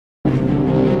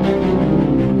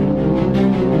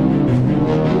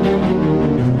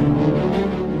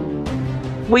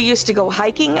We used to go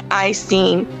hiking. I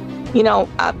seen,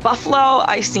 buffalo.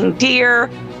 I seen deer.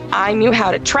 I knew how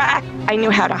to track. I knew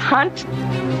how to hunt.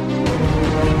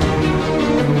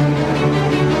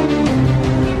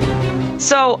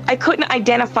 So I couldn't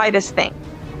identify this thing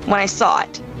when I saw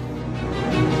it.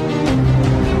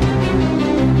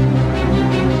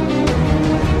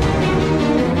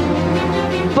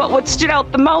 But what stood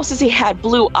out the most is he had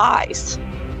blue eyes.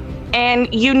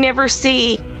 And you never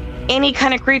see any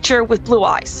kind of creature with blue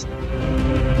eyes.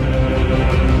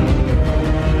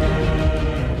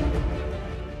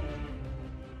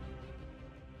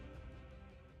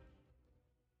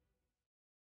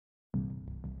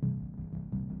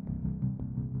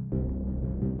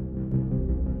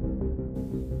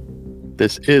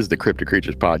 This is the Cryptid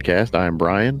Creatures Podcast. I am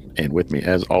Brian, and with me,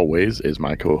 as always, is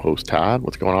my co-host Todd.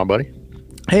 What's going on, buddy?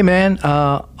 Hey, man.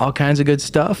 All kinds of good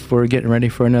stuff. We're getting ready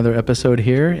for another episode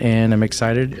here, and I'm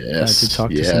excited to talk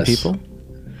to some people.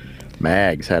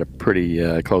 Mags had a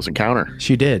pretty close encounter.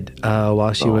 She did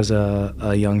while she was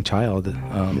a young child.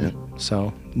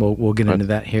 So we'll get into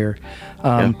that here.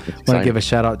 I want to give a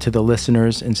shout out to the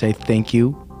listeners and say thank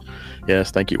you. Yes,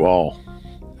 thank you all.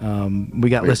 We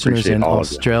got listeners in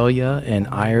Australia and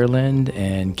Ireland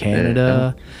and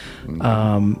Canada,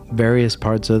 various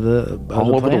parts of the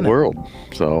all over the world.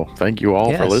 So thank you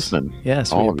all for listening.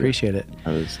 Yes, we appreciate it.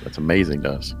 That's amazing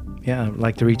to us. Yeah, I'd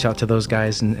like to reach out to those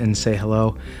guys and say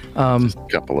hello. Just a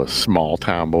couple of small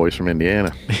town boys from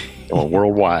Indiana.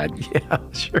 Worldwide. Yeah,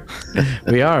 sure.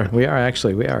 We are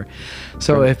actually.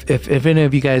 So if any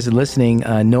of you guys are listening,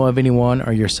 know of anyone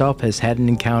or yourself has had an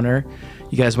encounter,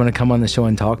 you guys want to come on the show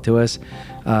and talk to us,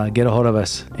 get a hold of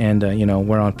us. And,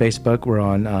 we're on Facebook, we're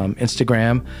on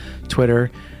Instagram, Twitter.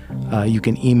 You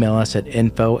can email us at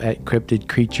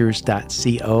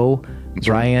info@cryptidcreatures.co.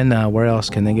 Brian, where else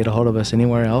can they get a hold of us?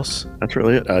 Anywhere else? That's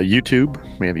really it. YouTube.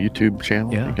 We have a YouTube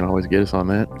channel. Yeah. You can always get us on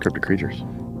that, Cryptid Creatures.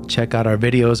 Check out our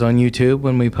videos on YouTube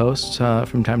when we post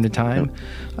from time to time.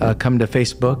 Come to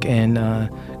Facebook and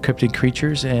Cryptid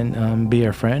Creatures and be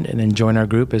our friend, and then join our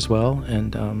group as well.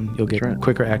 And you'll get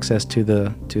quicker access to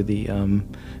the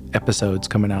episodes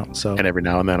coming out. So and every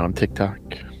now and then on TikTok.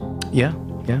 Yeah.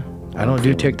 I don't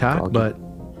do TikTok, but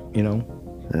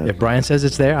if Brian says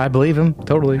it's there, I believe him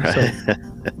totally. So.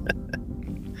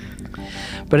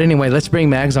 But anyway, let's bring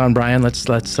Mags on, Brian. Let's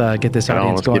get this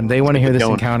audience going. They want to hear this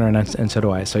encounter, and so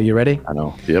do I. So you ready? I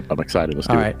know. Yep, I'm excited. Let's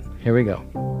do it. All right, here we go.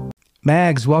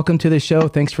 Mags, welcome to the show.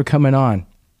 Thanks for coming on.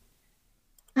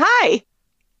 Hi.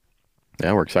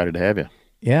 Yeah, we're excited to have you.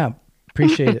 Yeah,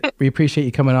 appreciate it. We appreciate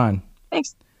you coming on.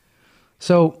 Thanks.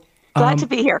 So glad to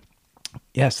be here.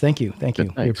 Yes, thank you.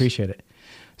 We appreciate it.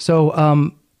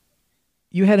 So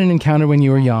you had an encounter when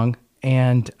you were young,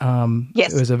 and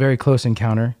yes, it was a very close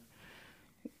encounter.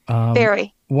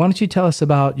 Very. Why don't you tell us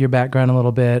about your background a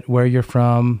little bit, where you're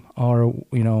from, or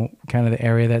kind of the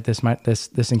area that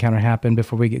this encounter happened,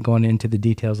 before we get going into the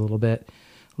details a little bit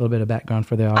of background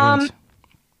for the audience.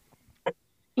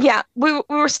 Yeah, we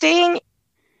were staying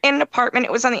in an apartment.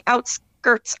 It was on the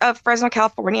outskirts of Fresno,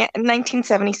 California, in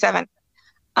 1977.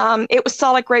 It was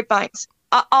solid grapevines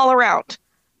all around.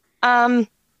 As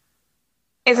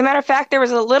a matter of fact, there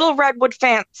was a little redwood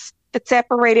fence that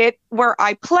separated where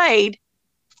I played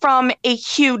from a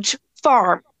huge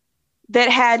farm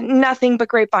that had nothing but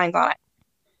grapevines on it.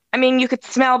 I mean, you could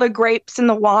smell the grapes and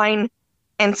the wine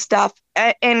and stuff,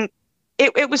 and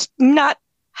it was not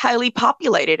highly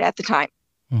populated at the time.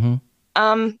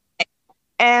 Mm-hmm.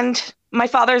 And my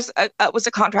father's was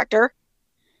a contractor.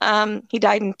 He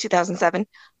died in 2007.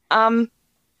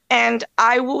 And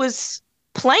I was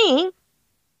playing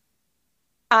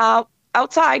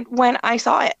outside when I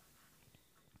saw it,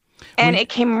 and it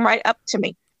came right up to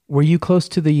me. Were you close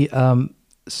to the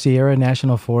Sierra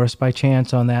National Forest by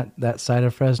chance on that side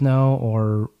of Fresno,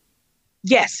 or?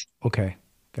 Yes. Okay,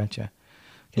 gotcha.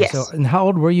 Okay, yes. So, and how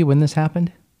old were you when this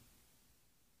happened?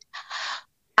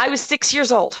 I was 6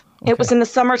 years old. Okay. It was in the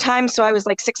summertime, so I was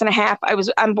like 6.5.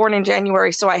 I'm born in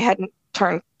January, so I hadn't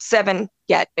turned 7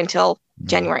 yet until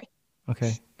January.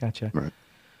 Okay, gotcha. Right.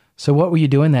 So what were you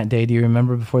doing that day? Do you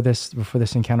remember before this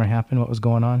encounter happened? What was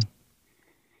going on?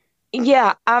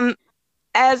 Yeah.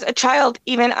 As a child,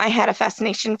 even I had a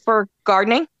fascination for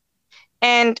gardening,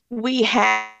 and we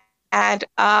had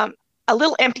a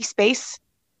little empty space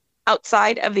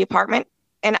outside of the apartment,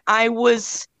 and I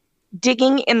was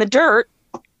digging in the dirt,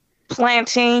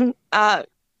 planting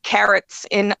carrots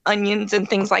and onions and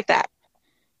things like that.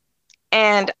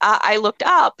 And I looked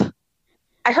up,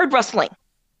 I heard rustling,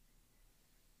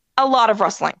 a lot of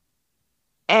rustling.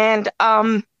 And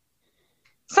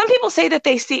some people say that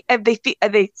they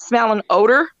smell an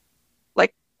odor.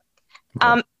 Like,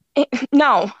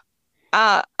 No,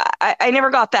 I never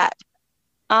got that.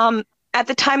 At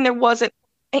the time, there wasn't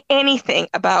anything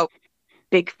about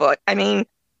Bigfoot. I mean,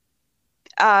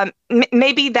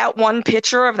 maybe that one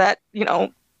picture of that,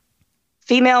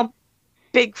 female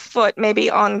Bigfoot, maybe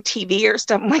on TV or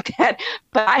something like that,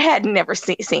 but I had never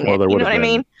seen Well, it. there You would know have what I been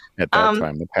mean? at that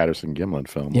time the Patterson Gimlin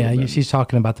film. would Yeah, have been. she's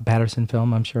talking about the Patterson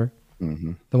film, I'm sure.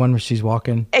 Mhm. The one where she's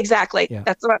walking. Exactly. Yeah.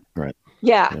 That's what. Right.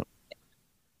 Yeah.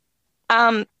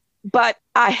 Yep. But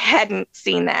I hadn't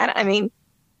seen that. I mean,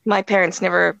 my parents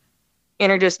never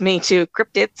introduced me to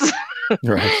cryptids.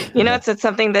 Right. It's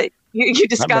something that you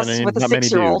discuss with a not many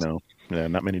do. 6-year-old. No. Yeah,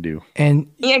 not many do.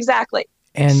 And Yeah, exactly.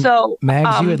 and So,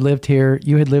 Mags, you had lived here.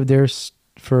 You had lived there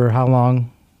for how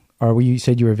long? Or you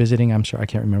said you were visiting? I'm sure I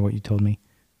can't remember what you told me.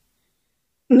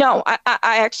 No, I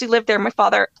actually lived there. My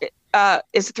father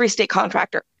is a 3-state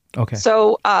contractor. Okay.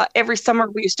 So every summer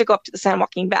we used to go up to the San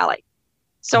Joaquin Valley.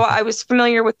 So I was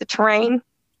familiar with the terrain.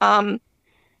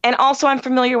 And also I'm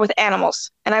familiar with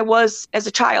animals. And I was as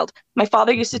a child. My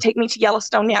father used to take me to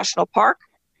Yellowstone National Park.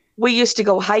 We used to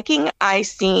go hiking. I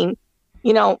seen,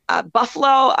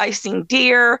 buffalo. I seen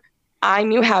deer. I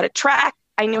knew how to track.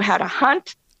 I knew how to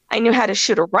hunt. I knew how to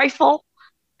shoot a rifle.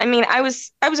 I mean, I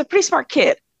was a pretty smart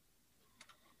kid.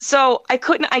 So I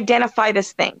couldn't identify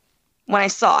this thing when I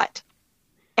saw it.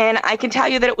 And I can tell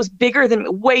you that it was bigger than me,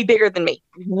 way bigger than me,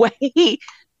 way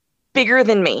bigger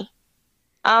than me.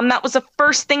 That was the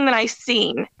first thing that I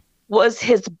seen was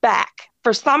his back.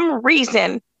 For some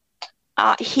reason,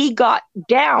 he got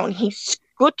down. He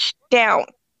scooched down.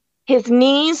 His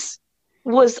knees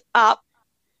was up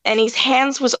and his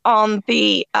hands was on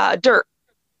the dirt.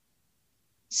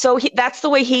 So that's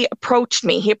the way he approached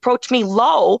me. He approached me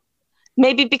low,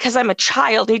 maybe because I'm a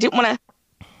child. He didn't want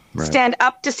to stand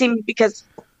up to see me because,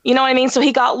 you know what I mean? So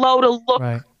he got low to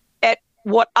look at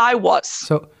what I was.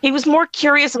 So he was more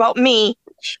curious about me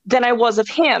than I was of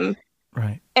him.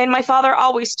 Right. And my father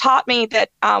always taught me that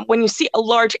when you see a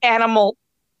large animal,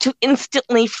 to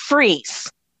instantly freeze.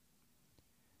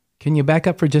 Can you back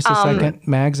up for just a second,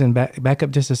 Mags, and back up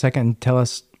just a second and tell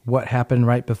us what happened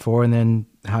right before and then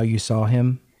how you saw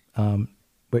him?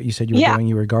 What you said you were doing,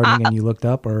 you were gardening and you looked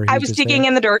up, or I was digging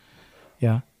in the dirt.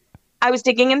 Yeah. I was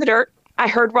digging in the dirt. I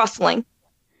heard rustling,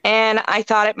 and I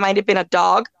thought it might have been a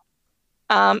dog.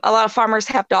 A lot of farmers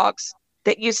have dogs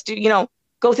that used to,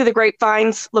 go through the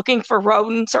grapevines looking for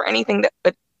rodents or anything that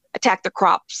would attack the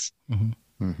crops. Mm-hmm.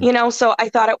 Mm-hmm. So I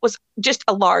thought it was just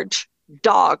a large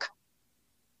dog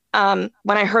when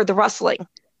I heard the rustling.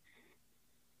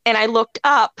 And I looked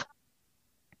up,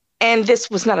 and this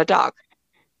was not a dog.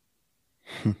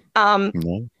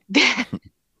 No.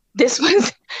 This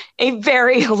was a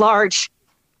very large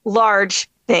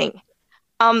thing.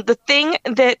 The thing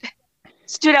that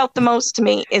stood out the most to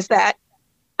me is that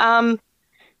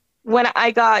when I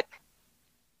got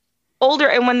older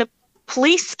and when the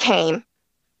police came,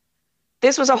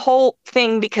 this was a whole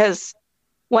thing because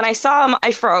when I saw him,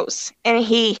 I froze and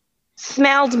he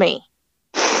smelled me.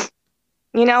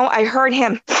 I heard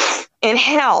him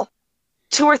inhale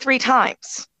 2 or 3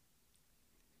 times.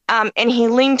 And he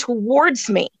leaned towards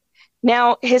me.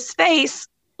 Now, his face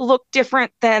looked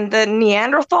different than the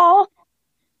Neanderthal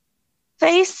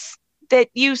face that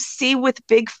you see with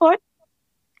Bigfoot.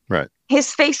 Right.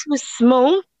 His face was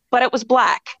smooth, but it was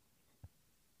black.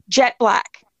 Jet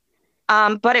black.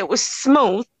 But it was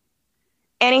smooth,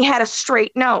 and he had a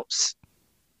straight nose.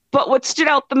 But what stood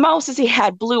out the most is he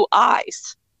had blue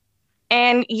eyes.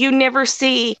 And you never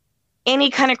see any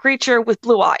kind of creature with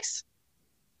blue eyes.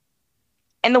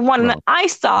 And the one that I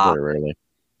saw very rarely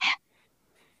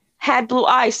had blue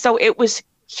eyes, so it was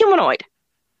humanoid.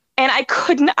 And I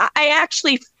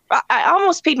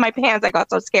almost peed my pants. I got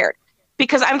so scared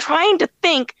because I'm trying to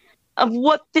think of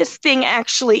what this thing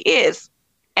actually is.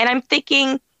 And I'm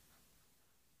thinking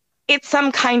it's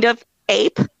some kind of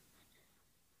ape.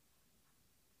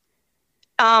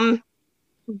 But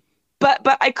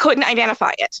I couldn't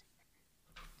identify it.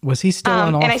 Was he still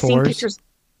on all and I fours? seen pictures.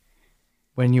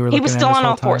 When you were looking he was at still this on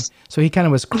whole all time? fours. So he kind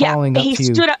of was crawling up he to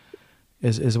you. Stood up.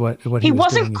 Is what he he was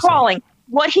wasn't doing, crawling.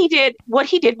 What he did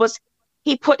was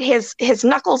he put his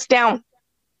knuckles down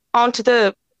onto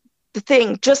the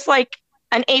thing, just like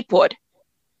an ape would,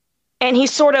 and he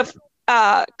sort of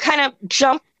kind of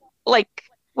jumped like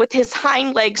with his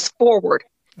hind legs forward,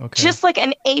 just like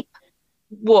an ape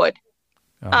would.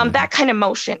 That kind of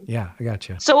motion. Yeah, I got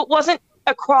you. So it wasn't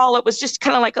a crawl; it was just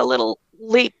kind of like a little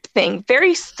leap thing,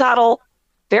 very subtle,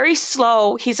 very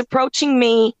slow. He's approaching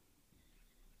me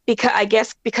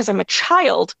because I'm a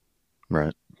child.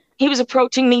 Right. He was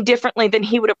approaching me differently than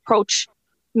he would approach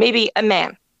maybe a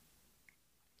man.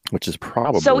 Which is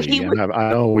probably, So he and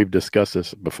I know we've discussed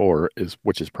this before,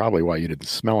 which is probably why you didn't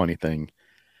smell anything,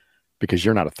 because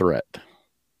you're not a threat.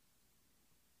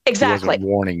 exactly. He wasn't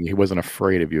warning you. He wasn't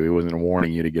afraid of you. He wasn't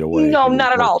warning you to get away. No, He was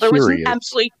not at more all. There was curious.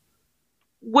 absolutely,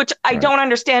 which I Right. don't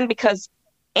understand, because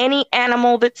any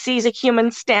animal that sees a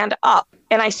human stand up,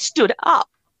 and I stood up,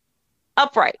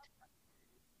 upright,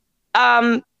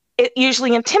 it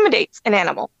usually intimidates an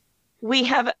animal. We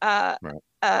have a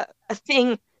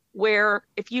thing where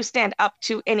if you stand up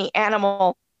to any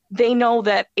animal, they know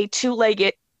that a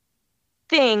two-legged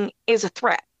thing is a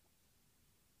threat.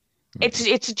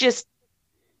 It's just,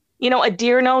 a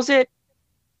deer knows it.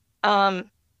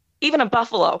 Even a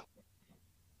buffalo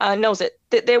knows it.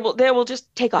 They will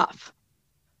just take off.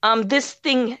 This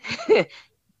thing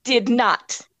did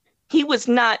not. He was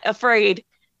not afraid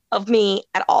of me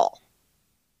at all.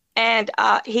 And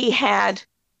he had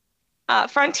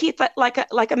front teeth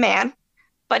like a man,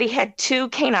 but he had two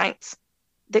canines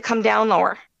that come down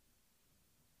lower.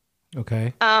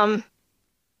 Okay.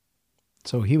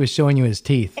 So he was showing you his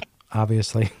teeth,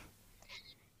 obviously.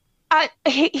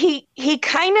 He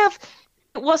kind of,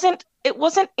 it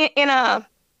wasn't in an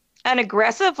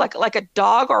aggressive like a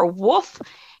dog or a wolf.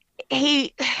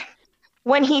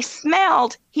 When he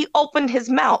smelled, he opened his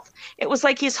mouth. It was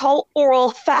like his whole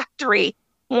oral factory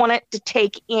wanted to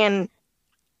take in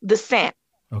the scent.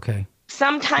 Okay.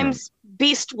 Sometimes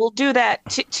beasts will do that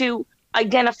to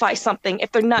identify something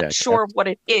if they're not sure of what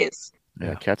it is.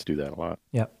 Yeah, cats do that a lot.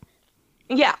 Yep.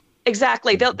 Yeah,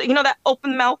 exactly. They'll, that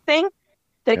open mouth thing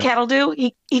that a cat will do.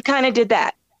 He kind of did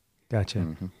that. Gotcha.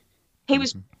 Mm-hmm. He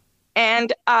was,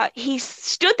 and he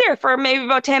stood there for maybe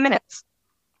about 10 minutes.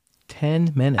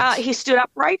 10 minutes. He stood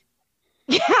upright.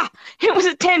 Yeah, it was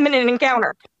a 10-minute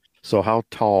encounter. So how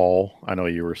tall, I know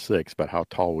you were 6, but how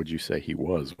tall would you say he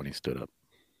was when he stood up?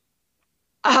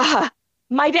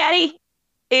 My daddy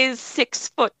is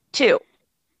 6'2".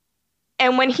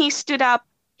 And when he stood up,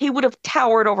 he would have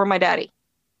towered over my daddy.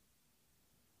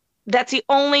 That's the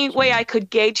only way I could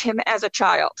gauge him as a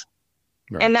child.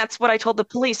 Right. And that's what I told the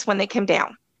police when they came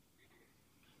down.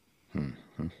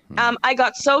 I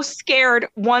got so scared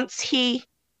once he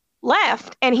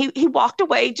left, and he walked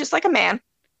away just like a man.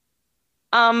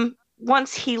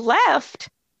 Once he left,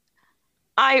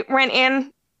 I ran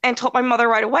in and told my mother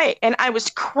right away, and I was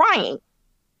crying.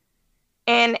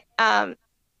 And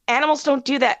animals don't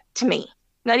do that to me,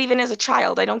 not even as a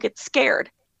child. I don't get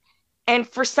scared. And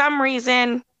for some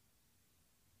reason,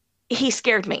 he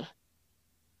scared me.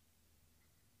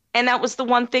 And that was the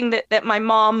one thing that my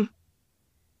mom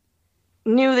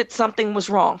knew that something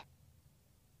was wrong,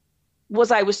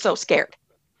 was I was so scared.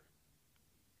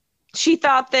 She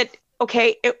thought that,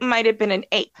 okay, it might have been an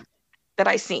ape that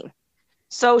I seen.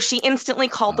 So she instantly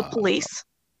called the police.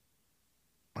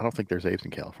 I don't think there's apes in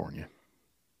California.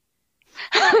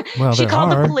 Well, she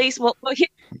called the police. Well,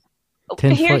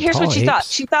 here's what she thought.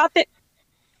 She thought that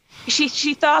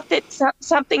she thought that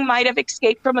something might have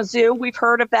escaped from a zoo. We've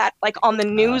heard of that, like on the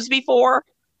news before.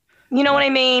 You know what I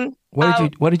mean?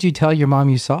 What did you tell your mom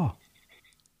you saw?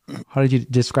 How did you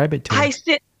describe it to her?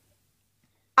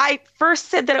 I first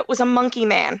said that it was a monkey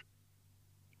man.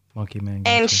 Monkey man.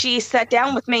 Gotcha. And she sat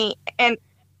down with me and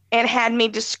had me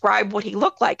describe what he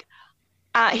looked like.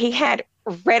 He had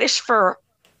reddish fur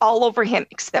all over him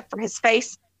except for his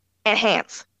face and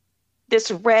hands.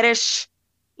 This reddish,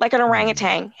 like an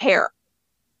orangutan hair.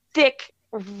 Thick,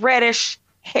 reddish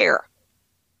hair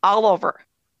all over.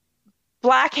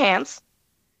 Black hands,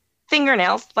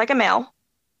 fingernails like a male.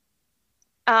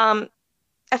 A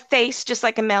face just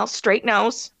like a male, straight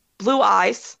nose, blue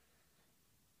eyes.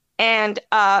 And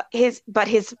his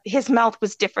mouth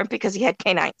was different because he had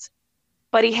canines.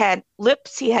 But he had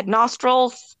lips, he had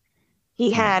nostrils,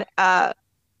 he had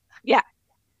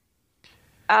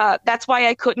that's why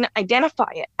I couldn't identify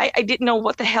it. I didn't know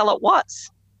what the hell it was.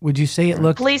 Would you say it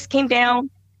looked? Police came down.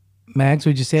 Mags,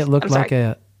 would you say it looked like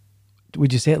a?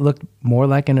 Would you say it looked more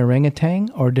like an orangutan,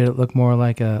 or did it look more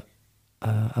like a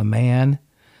man?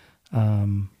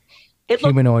 It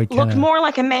humanoid looked more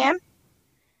like a man,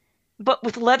 but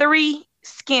with leathery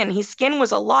skin. His skin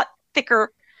was a lot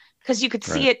thicker because you could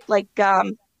see it like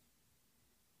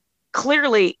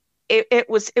clearly. It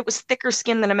was thicker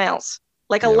skin than a male's,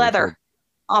 like a leather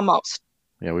almost.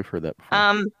 Yeah, we've heard that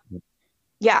before.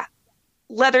 Yeah,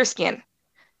 leather skin.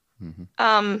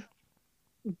 Mm-hmm.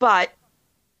 But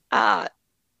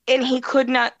and he could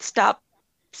not stop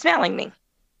smelling me.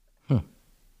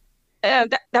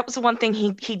 That was the one thing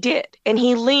he did, and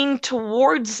he leaned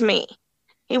towards me.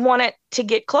 He wanted to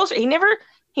get closer. He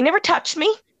never touched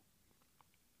me.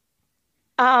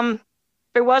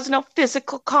 There was no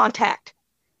physical contact,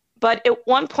 But at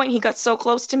one point, he got so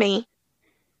close to me.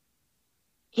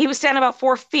 He was standing about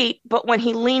 4 feet, but when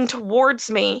he leaned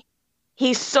towards me,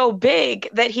 he's so big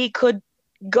that he could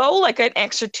go like an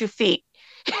extra 2 feet,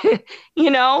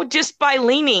 just by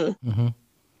leaning. Mm-hmm.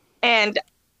 And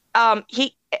I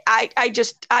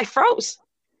froze.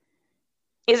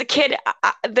 As a kid,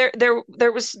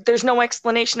 there's no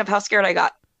explanation of how scared I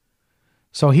got.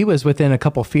 So he was within a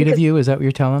couple feet of you. Is that what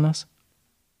you're telling us?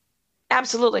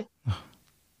 Absolutely.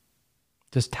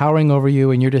 Just towering over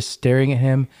you, and you're just staring at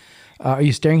him. Are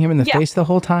you staring him in the face the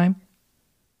whole time?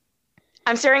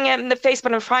 I'm staring at him in the face,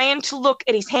 but I'm trying to look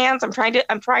at his hands. I'm trying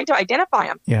to identify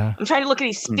him. Yeah. I'm trying to look at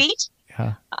his feet.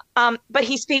 Yeah. But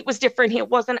his feet was different. It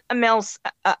wasn't a man's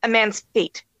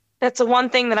feet. That's the one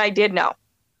thing that I did know.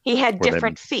 He had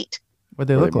different feet. What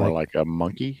they Were look they more like? like a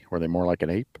monkey? Were they more like an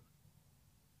ape?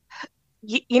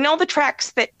 You know the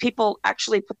tracks that people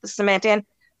actually put the cement in?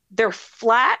 They're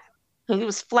flat. He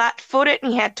was flat-footed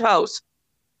and he had toes.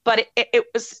 But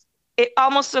it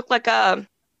almost looked like a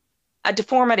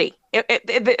deformity.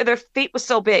 Their feet was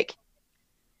so big.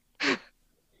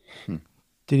 Did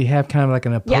he have kind of like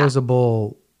an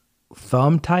opposable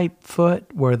thumb type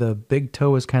foot where the big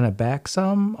toe was kind of back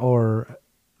some, or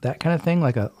that kind of thing,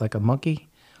 like a monkey?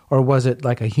 Or was it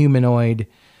like a humanoid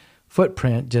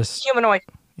footprint? Just humanoid.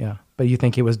 Yeah, but you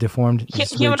think it was deformed,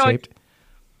 just weird shaped?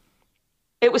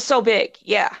 It was so big,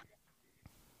 yeah.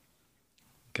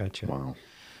 Gotcha. Wow.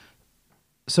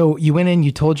 So you went in,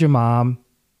 you told your mom,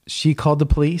 she called the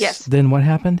police. Yes. Then what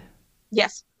happened?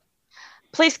 Yes.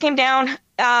 Police came down.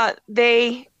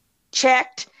 They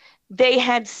checked. They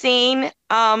had seen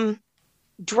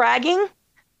dragging,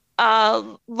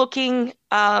 looking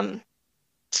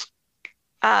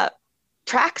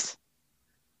tracks.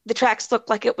 The tracks looked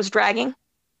like it was dragging.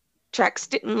 Tracks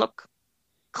didn't look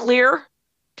clear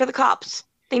to the cops.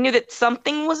 They knew that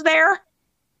something was there.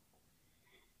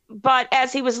 But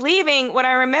as he was leaving, what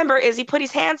I remember is he put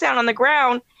his hands down on the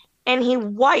ground and he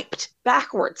wiped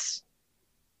backwards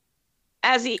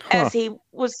as he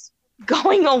was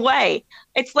going away.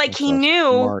 It's like he knew.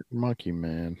 Smart monkey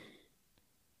man.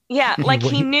 Yeah, like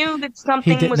he knew that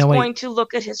something was going to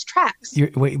look at his tracks.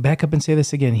 Wait, back up and say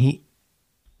this again.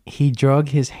 He drug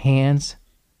his hands.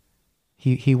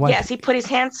 He wiped. Yes, he put his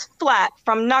hands flat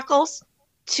from knuckles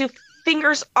to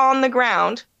fingers on the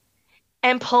ground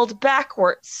and pulled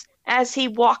backwards as he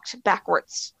walked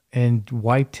backwards. And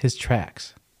wiped his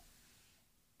tracks.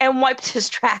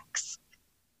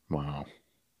 Wow.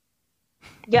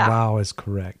 Yeah. Wow is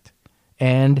correct.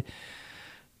 And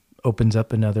opens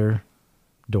up another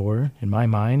door in my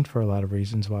mind for a lot of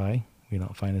reasons why we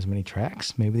don't find as many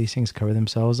tracks. Maybe these things cover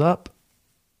themselves up.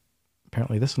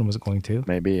 Apparently this one was going to.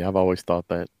 Maybe. I've always thought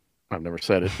that. I've never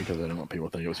said it because I didn't want people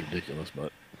to think it was ridiculous,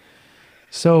 but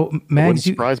so Mags, it wouldn't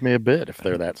surprise me a bit if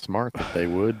they're that smart that they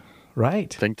would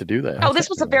think to do that. Oh, this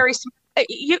was a very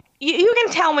you can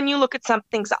tell when you look at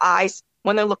something's eyes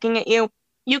when they're looking at you.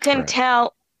 You can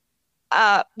tell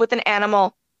with an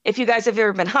animal, if you guys have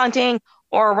ever been hunting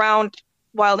or around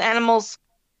wild animals,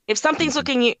 if something's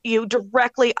looking at you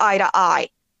directly eye to eye,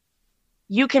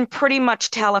 you can pretty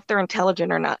much tell if they're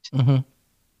intelligent or not.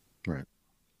 Mm-hmm. Right.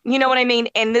 You know what I mean?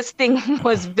 And this thing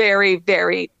was very,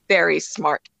 very, very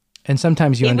smart. And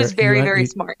sometimes he was very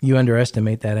smart. You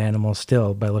underestimate that animal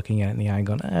still by looking at it in the eye and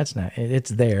going, "That's not.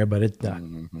 It's there, but it's not."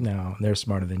 Mm-hmm. No, they're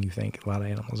smarter than you think. A lot of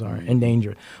animals are,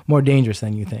 and more dangerous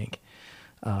than you think.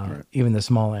 Even the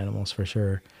small animals, for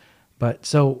sure. But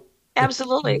so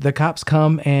absolutely, the cops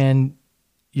come, and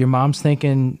your mom's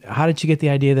thinking, "How did you get the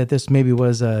idea that this maybe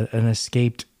was an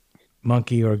escaped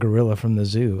monkey or gorilla from the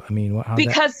zoo?" I mean,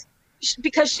 because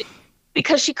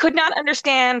she could not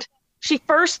understand. She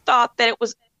first thought that it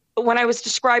was, when I was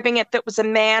describing it, that was a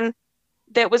man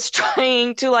that was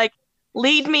trying to like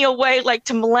lead me away, like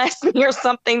to molest me or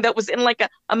something, that was in like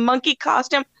a monkey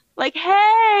costume. Like,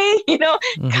 hey,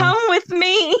 come with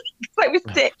me. I was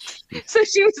sick. So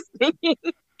she was thinking,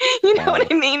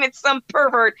 what I mean? It's some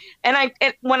pervert. And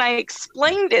when I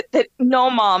explained it, that no,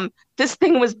 Mom, this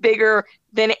thing was bigger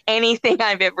than anything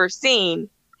I've ever seen.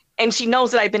 And she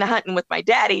knows that I've been hunting with my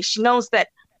daddy. She knows that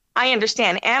I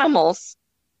understand animals.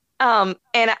 And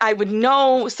I would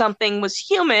know something was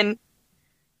human.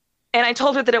 And I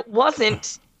told her that it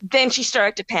wasn't. Then she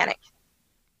started to panic.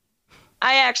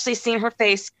 I actually seen her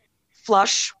face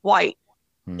flush white.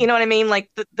 You know what I mean? Like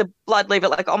the blood leave it,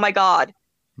 like, oh my God,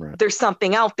 there's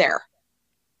something out there.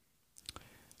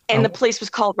 And the police was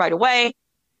called right away.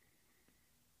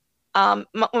 When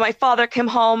my father came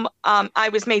home, I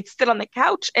was made sit on the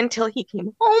couch until he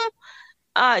came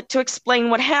home to explain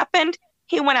what happened.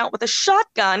 He went out with a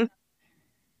shotgun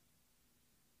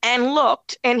and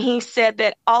looked, and he said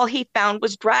that all he found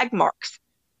was drag marks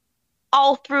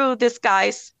all through this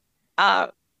guy's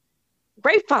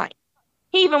grapevine.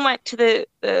 He even went to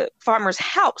the farmer's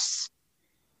house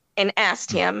and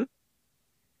asked him.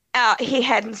 He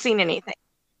hadn't seen anything.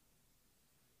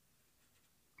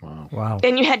 Wow.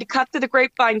 And you had to cut through the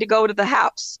grapevine to go to the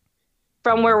house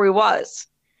from where we was.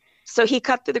 So he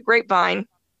cut through the grapevine,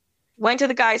 went to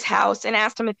the guy's house, and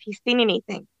asked him if he's seen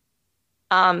anything,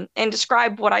 and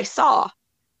described what I saw.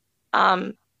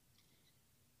 And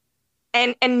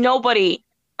nobody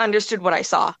understood what I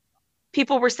saw.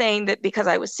 People were saying that because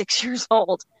I was 6 years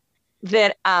old,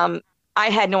 that I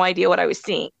had no idea what I was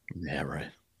seeing. Yeah,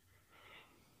 right.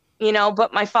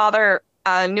 But my father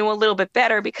knew a little bit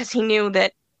better, because he knew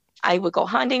that I would go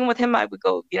hunting with him. I would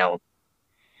go,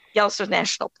 Yellowstone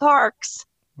National Parks.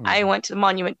 I went to the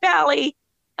Monument Valley.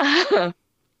 Well,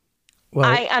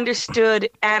 I understood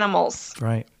animals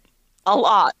right. a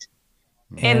lot.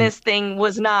 And this thing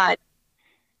was not,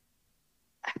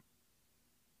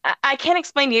 I can't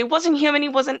explain to you. It wasn't human. He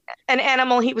wasn't an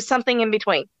animal. He was something in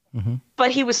between. Mm-hmm.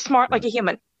 But he was smart like a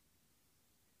human.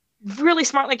 Really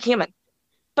smart like a human.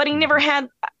 But he never had,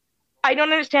 I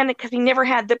don't understand it, because he never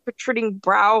had the protruding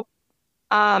brow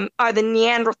or the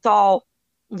Neanderthal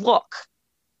look.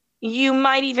 You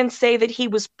might even say that he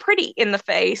was pretty in the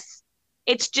face.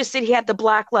 It's just that he had the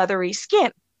black leathery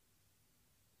skin.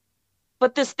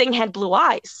 But this thing had blue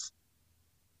eyes.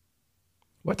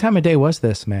 What time of day was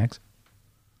this, Max?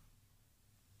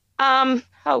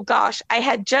 Oh gosh, I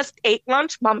had just ate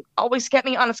lunch. Mom always kept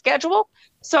me on a schedule.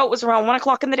 So it was around 1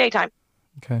 o'clock in the daytime.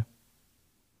 Okay.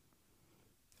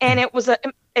 And it was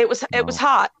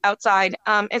hot outside.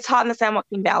 It's hot in the San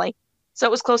Joaquin Valley. So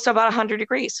it was close to about 100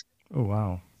 degrees. Oh,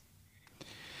 wow.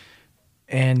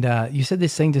 And you said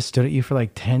this thing just stared at you for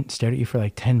like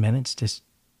 10 minutes. Just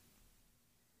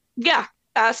Yeah,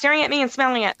 staring at me and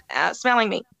smelling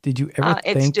me. Did you ever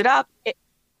it think stood up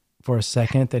for a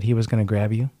second that he was going to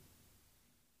grab you?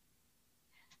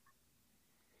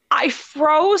 I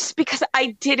froze, because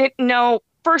I didn't know.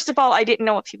 First of all, I didn't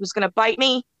know if he was going to bite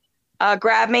me,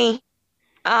 grab me.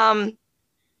 And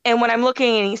when I'm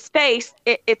looking in his face,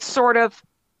 it's sort of,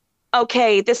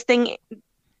 okay, this thing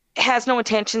has no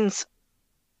intentions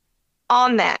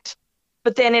on that.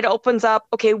 But then it opens up,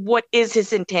 okay, what is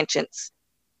his intentions?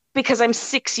 Because I'm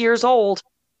 6 years old.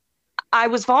 I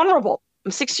was vulnerable. I'm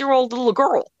a 6-year-old little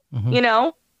girl, Mm-hmm.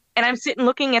 And I'm sitting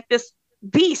looking at this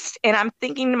beast, and I'm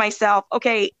thinking to myself,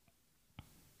 okay,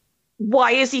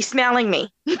 why is he smelling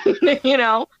me? Right.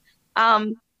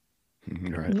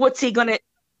 What's he gonna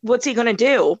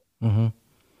do? Mm-hmm.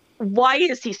 Why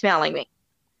is he smelling me?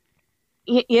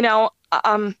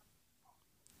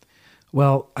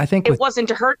 Well, I think it wasn't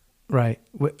to hurt. Right.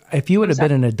 If you would have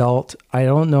been an adult, I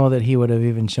don't know that he would have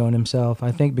even shown himself.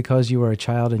 I think because you were a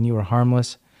child and you were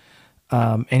harmless,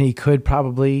 and he could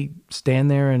probably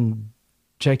stand there and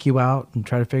check you out and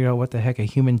try to figure out what the heck a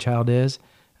human child is.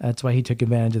 That's why he took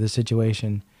advantage of the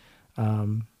situation.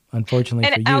 Unfortunately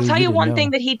for you, I'll tell you one know.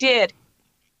 thing that he did.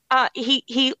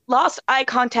 He lost eye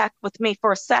contact with me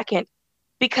for a second,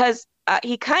 because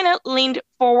he kind of leaned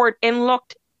forward and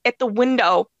looked at the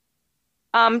window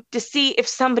to see if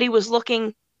somebody was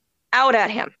looking out at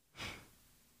him.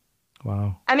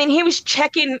 Wow. I mean, he was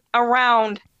checking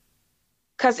around,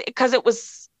 because it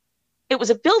was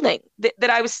a building that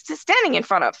I was standing in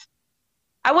front of.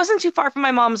 I wasn't too far from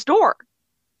my mom's door.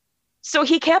 So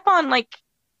he kept on, like,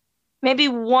 maybe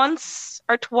once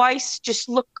or twice just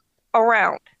look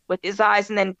around with his eyes,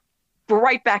 and then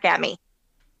right back at me.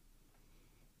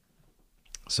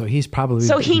 So he's probably...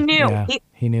 So he knew. Yeah,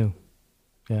 he knew.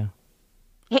 Yeah.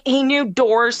 He knew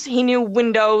doors. He knew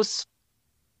windows.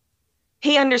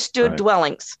 He understood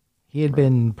dwellings. He had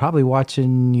been probably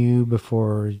watching you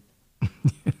before,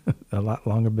 a lot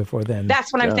longer before then.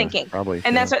 That's what I'm thinking. Probably.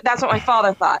 And that's what my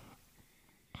father thought.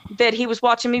 That he was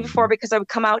watching me before, because I would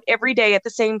come out every day at the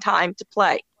same time to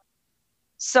play.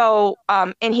 So,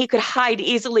 and he could hide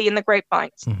easily in the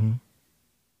grapevines. Mm-hmm.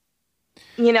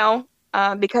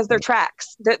 Because they're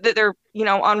tracks. They're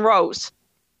on rows.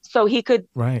 So he could,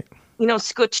 right.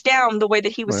 Scooch down the way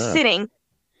that he was sitting.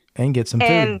 And get some food.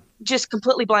 And just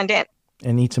completely blend in.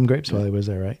 And eat some grapes while he was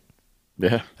there, right?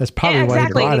 Yeah. That's probably why he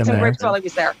exactly. brought him some there. grapes while he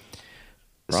was there.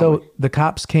 So the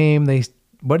cops came,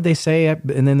 what did they say?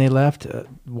 And then they left.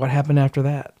 What happened after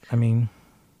that? I mean...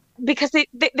 Because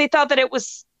they thought that it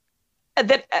was,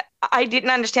 that I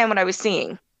didn't understand what I was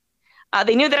seeing.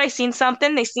 They knew that I seen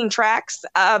something. They seen tracks,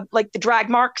 like the drag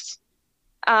marks.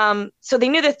 So they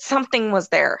knew that something was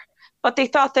there, but they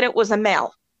thought that it was a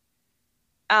male.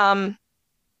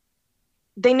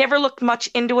 They never looked much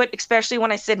into it, especially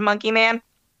when I said monkey man.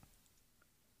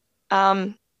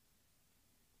 Um,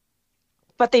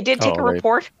 but they did take a Oh,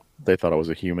 report. they thought it was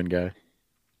a human guy.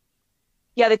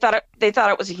 Yeah, they thought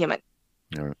it was a human.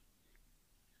 All right.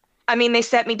 I mean, they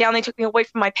set me down. They took me away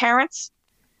from my parents.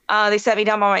 They set me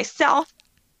down by myself,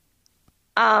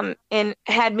 and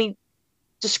had me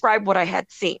describe what I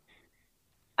had seen.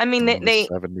 I mean, In the they 70s.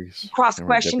 They were a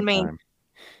cross-questioned different me. time.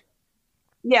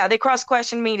 Yeah, they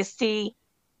cross-questioned me to see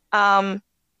if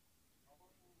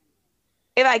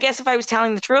I was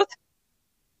telling the truth,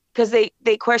 because they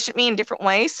questioned me in different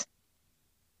ways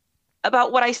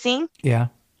about what I seen. Yeah.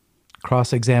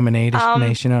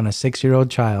 Cross-examination on a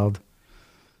 6-year-old child.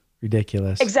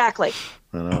 Ridiculous. Exactly.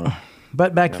 I know.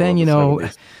 But back Yeah, then, well, the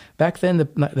 70s. back then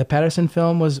the Patterson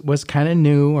film was kind of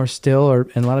new, or still,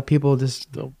 and a lot of people just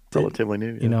Still relatively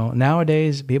new. you know,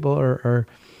 nowadays people are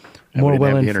more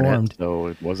well informed. So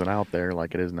it wasn't out there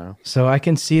like it is now. So I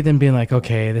can see them being like,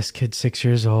 okay, this kid's 6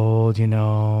 years old, you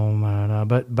know, I don't know.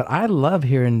 But I love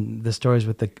hearing the stories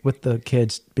with the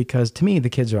kids, because to me the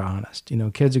kids are honest. You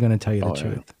know, kids are going to tell you the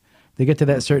truth. They get to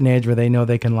that certain age where they know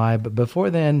they can lie, but before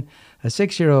then, a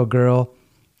 6-year-old girl,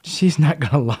 she's not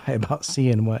going to lie about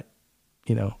seeing what,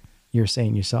 you know, you're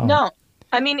saying you saw. No,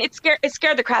 I mean, it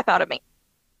scared the crap out of me.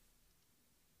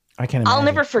 I can't imagine. I'll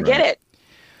never forget it.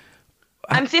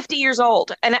 I'm 50 years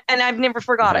old, and I've never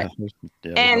forgot it.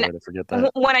 Yeah, And no way to forget that.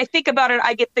 when I think about it,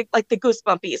 I get the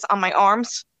goosebumpies on my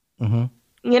arms.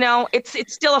 Mm-hmm. You know,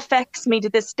 it still affects me to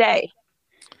this day.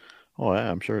 Oh yeah,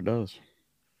 I'm sure it does.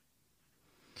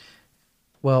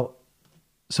 Well,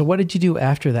 so what did you do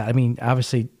after that? I mean,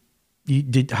 obviously, you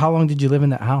did. How long did you live in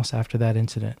that house after that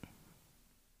incident?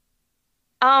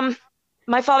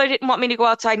 My father didn't want me to go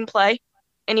outside and play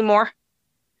anymore.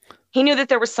 He knew that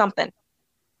there was something.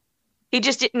 He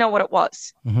just didn't know what it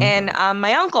was. Mm-hmm. And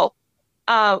my uncle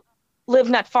lived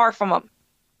not far from him.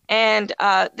 And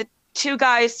the two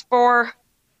guys for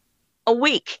a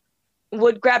week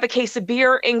would grab a case of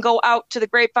beer and go out to the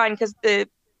grapevine, because the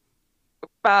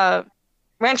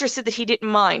rancher said that he didn't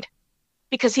mind,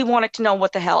 because he wanted to know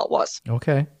what the hell it was.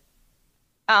 Okay.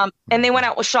 And they went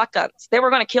out with shotguns. They were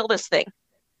going to kill this thing.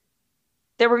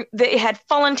 They had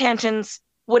full intentions,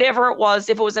 whatever it was,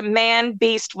 if it was a man,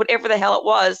 beast, whatever the hell it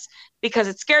was, because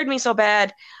it scared me so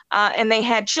bad. And they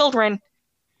had children,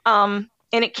 and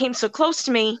it came so close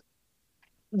to me.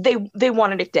 They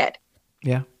wanted it dead.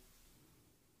 Yeah.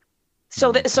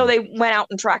 So they went out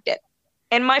and tracked it.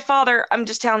 And my father, I'm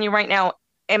just telling you right now,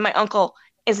 and my uncle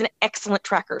is an excellent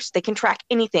trackers. They can track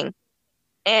anything,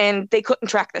 and they couldn't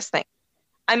track this thing.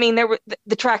 I mean,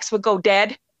 the tracks would go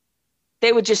dead.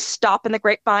 They would just stop in the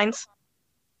grapevines.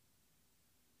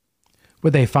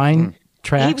 Would they find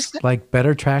tracks, like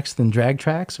better tracks than drag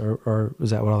tracks, or was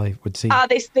that what they would see?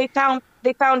 They found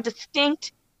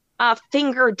distinct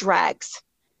finger drags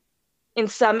in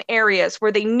some areas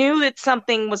where they knew that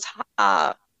something was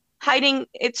hiding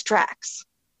its tracks.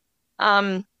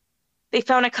 They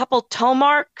found a couple toe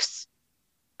marks,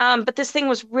 but this thing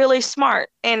was really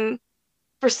smart. And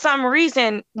for some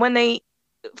reason, when they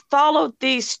followed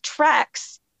these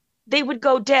tracks, they would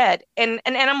go dead. And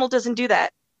an animal doesn't do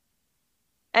that.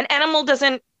 An animal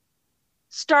doesn't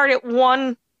start at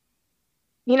one,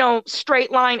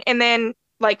 straight line, and then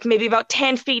like maybe about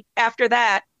 10 feet after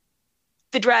that,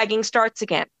 the dragging starts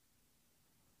again.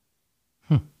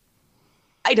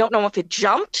 I don't know if it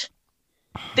jumped.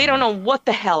 They don't know what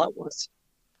the hell it was.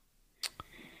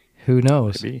 Who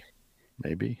knows?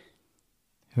 Maybe.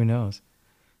 Who knows?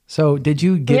 So did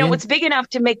you get it's big enough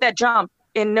to make that jump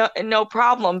and no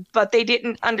problem, but they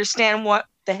didn't understand what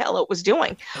the hell it was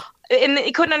doing. And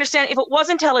they couldn't understand, if it was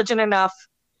intelligent enough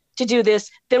to do this,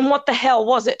 then what the hell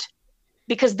was it?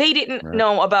 Because they didn't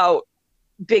know about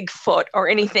Bigfoot or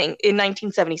anything in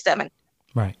 1977.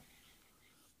 Right.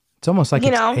 It's almost like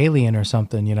it's alien or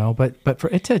something, but for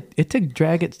it to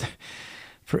drag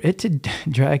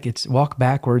its walk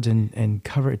backwards and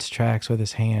cover its tracks with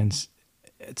its hands,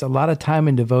 it's a lot of time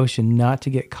and devotion not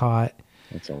to get caught.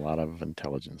 It's a lot of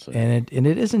intelligence. And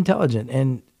it is intelligent.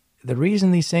 And the reason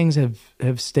these things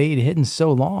have stayed hidden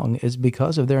so long is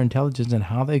because of their intelligence and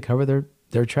how they cover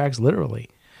their tracks literally.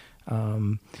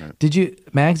 Did you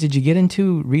get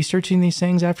into researching these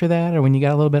things after that, or when you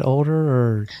got a little bit older,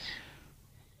 or?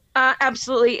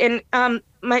 Absolutely. And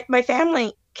my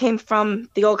family came from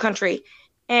the old country,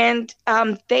 and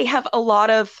they have a lot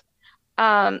of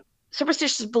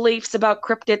superstitious beliefs about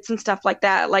cryptids and stuff like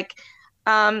that. Like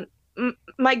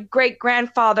my great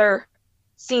grandfather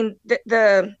seen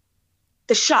the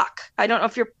shuck. I don't know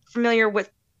if you're familiar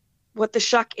with what the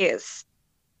shuck is.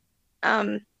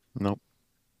 Nope.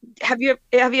 Have you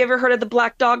ever heard of the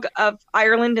black dog of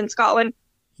Ireland and Scotland?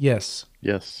 Yes.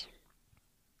 Yes.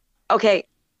 Okay.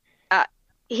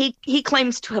 he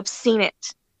claims to have seen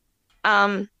it.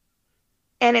 And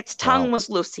its tongue was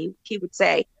loose, he would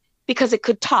say, because it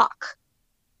could talk.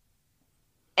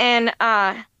 And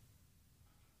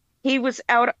he was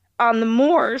out on the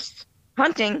moors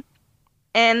hunting,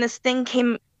 and this thing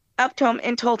came up to him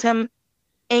and told him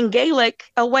in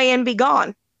Gaelic, "Away and be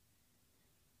gone."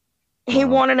 He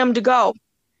wanted him to go.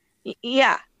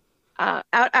 Yeah.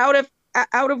 Out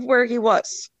of where he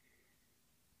was.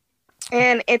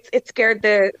 And it scared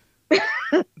the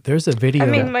There's a video. I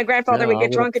mean, my grandfather would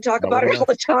get drunk and talk about it all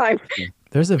the time.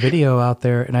 There's a video out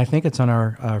there, and I think it's on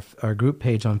our group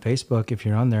page on Facebook, if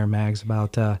you're on there, Mags,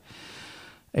 about a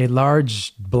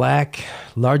large black,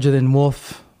 larger than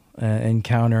wolf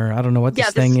encounter. I don't know what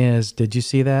this thing is. Did you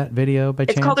see that video by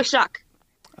chance? It's called a shock.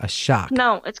 A shock.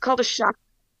 No, it's called a shock.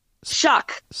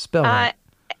 Shock. Spell that.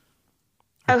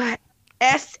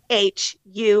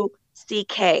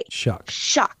 SHUCK. Shock.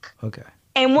 Shock. Okay.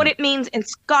 And what it means in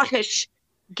Scottish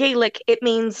Gaelic, it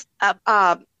means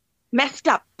messed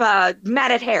up,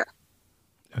 matted hair.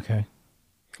 Okay.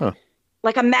 Huh.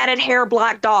 Like a matted hair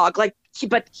black dog,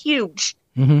 but huge.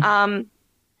 Mm-hmm.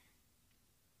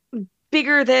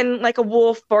 Bigger than like a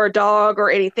wolf or a dog or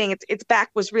anything. Its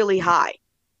back was really high.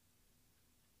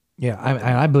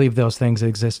 Yeah, I believe those things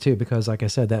exist too, because like I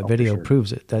said, that video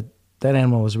proves it. That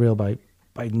animal was real. By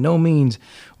no means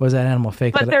was that animal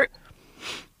fake.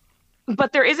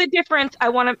 But there is a difference. I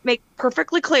want to make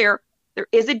perfectly clear. There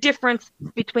is a difference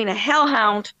between a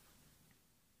hellhound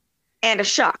and a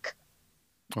shock.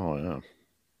 Oh yeah.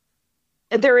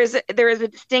 There is a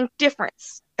distinct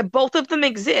difference. Both of them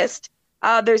exist.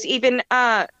 There's even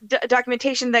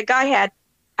documentation that guy had.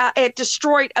 It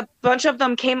destroyed a bunch of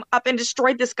them. Came up and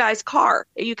destroyed this guy's car.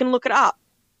 You can look it up.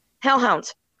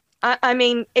 Hellhounds. I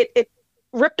mean, it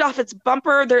ripped off its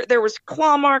bumper. There was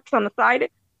claw marks on the side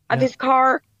of his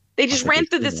car. They just ran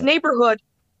through this neighborhood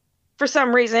for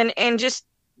some reason and just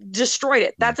destroyed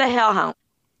it. That's a hellhound.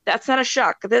 That's not a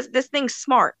shock. This thing's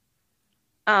smart.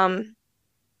 Are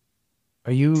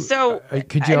you? So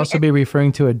could you also be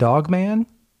referring to a dog man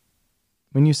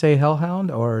when you say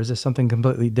hellhound, or is this something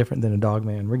completely different than a dog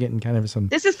man? We're getting kind of some.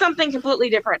 This is something completely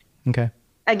different. Okay.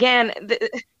 Again,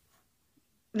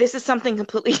 this is something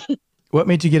completely. What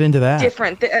made you get into that?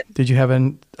 Different. Did you have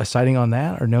a sighting on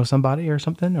that, or know somebody or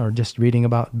something, or just reading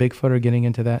about Bigfoot or getting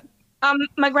into that?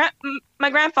 My great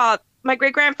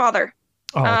grandfather.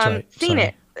 Oh, that's right. Seen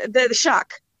it. The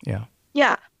shock. Yeah.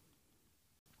 Yeah.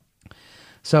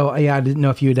 So yeah, I didn't know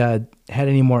if you'd had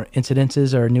any more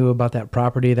incidences or knew about that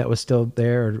property that was still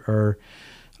there, or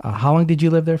how long did you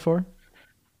live there for?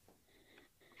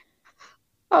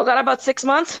 Oh, got about 6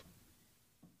 months.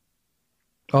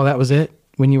 Oh, that was it?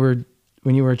 When you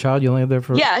were a child, you only lived there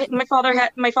for? Yeah, my father had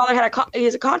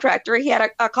he's a contractor. He had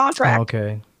a contract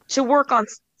to work on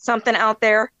something out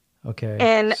there. Okay.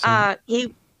 And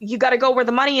you got to go where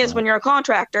the money is when you're a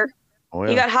contractor. Oh, yeah.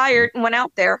 He got hired and went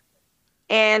out there,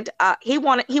 and he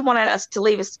wanted us to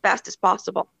leave as fast as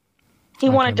possible. He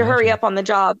wanted to hurry up on the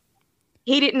job.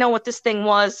 He didn't know what this thing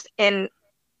was, and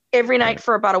every night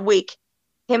for about a week,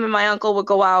 him and my uncle would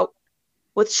go out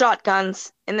with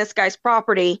shotguns in this guy's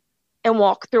property and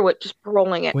walk through it, just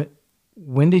paroling it.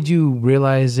 When did you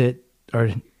realize it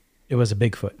was a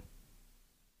Bigfoot?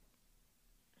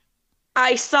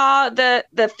 I saw the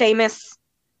famous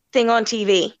thing on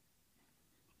TV,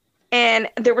 and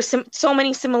there were so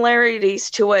many similarities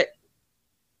to it.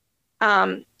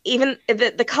 Even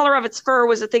the color of its fur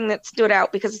was the thing that stood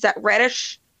out, because it's that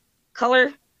reddish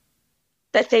color.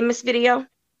 That famous video.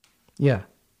 Yeah.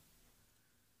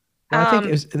 Well, I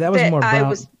think that was more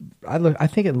brown. I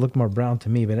think it looked more brown to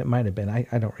me, but it might have been.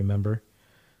 I don't remember.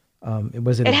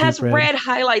 It has red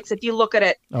highlights if you look at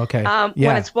it. Okay.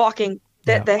 When it's walking,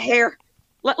 the hair,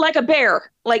 like a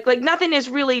bear. Like nothing is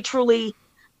really truly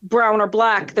brown or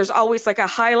black. There's always like a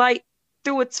highlight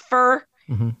through its fur.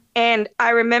 Mm-hmm. And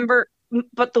I remember,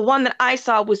 but the one that I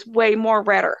saw was way more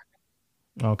redder.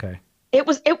 Okay. It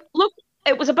was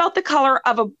about the color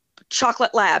of a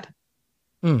chocolate lab.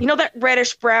 You know that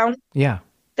reddish brown? Yeah.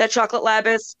 That chocolate lab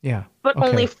is? Yeah. But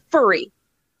only furry.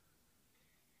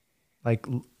 Like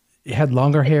it had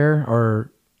longer hair,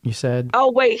 or you said?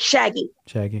 Oh, wait, shaggy.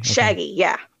 Shaggy. Okay. Shaggy,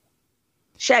 yeah.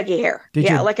 Shaggy hair.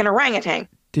 Like an orangutan.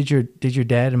 Did your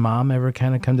dad and mom ever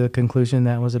kind of come to the conclusion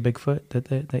that was a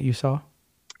Bigfoot that you saw?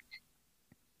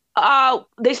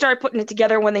 They started putting it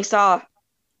together when they saw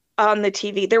on the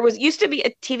TV. There used to be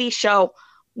a TV show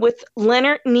with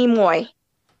Leonard Nimoy.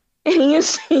 And he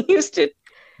used to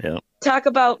talk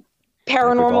about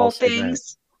paranormal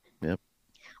things. Yep.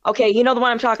 Okay, you know the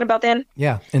one I'm talking about then?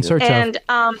 Yeah, In Search of.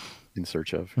 In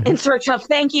Search of. In Search of,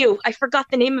 thank you. I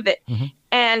forgot the name of it. Mm-hmm.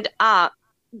 And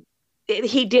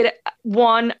he did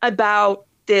one about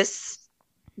this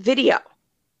video.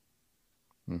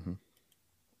 Mm-hmm.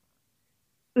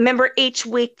 Remember, each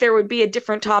week there would be a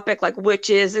different topic, like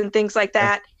witches and things like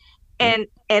that. Yeah.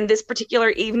 And this particular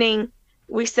evening,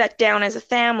 we sat down as a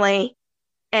family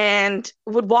and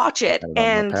would watch it.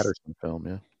 And the Patterson film,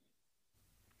 yeah.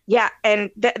 Yeah, and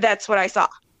that's what I saw.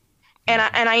 And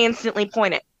I instantly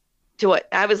pointed to it.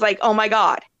 I was like, oh my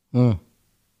God. Mm.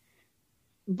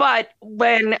 But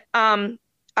when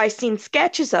I seen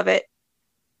sketches of it,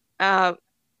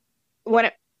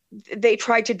 when they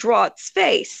tried to draw its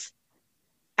face,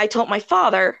 I told my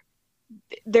father,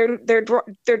 they're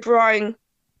drawing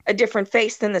a different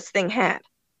face than this thing had.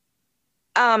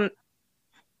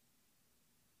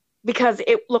 Because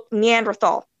it looked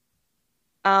Neanderthal.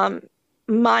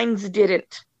 Mine's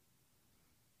didn't.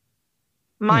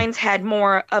 Mine's had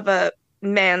more of a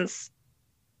man's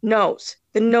nose.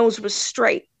 The nose was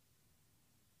straight.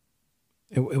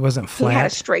 It wasn't flat. He had a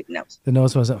straight nose. The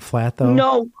nose wasn't flat, though?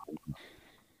 No,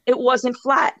 it wasn't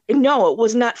flat. No, it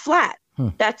was not flat.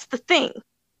 That's the thing.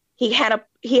 He had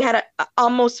a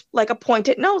almost like a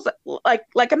pointed nose,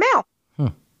 like a mouth.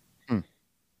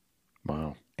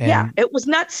 Wow. Yeah, it was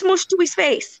not smooshed to his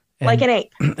face like an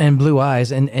ape. And blue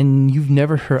eyes. And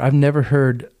I've never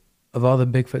heard of all the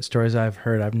Bigfoot stories I've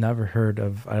heard. I've never heard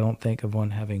of, I don't think of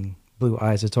one having blue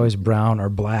eyes. It's always brown or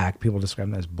black. People describe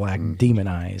them as black demon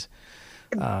eyes.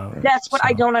 That's what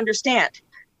I don't understand.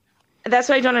 That's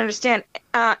what I don't understand.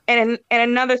 And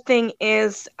another thing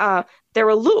is they're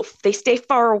aloof. They stay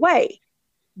far away.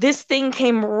 This thing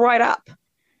came right up.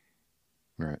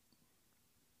 Right.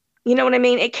 You know what I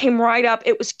mean? It came right up.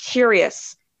 It was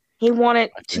curious. He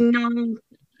wanted to know.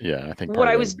 Yeah, I think what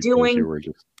I was doing. You were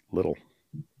just little.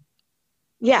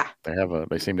 Yeah.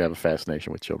 They seem to have a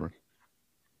fascination with children.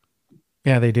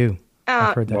 Yeah, they do.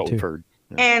 I've heard that well, too. Heard,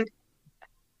 yeah.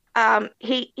 And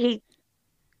he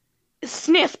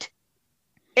sniffed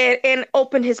and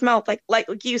opened his mouth like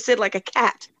you said, like a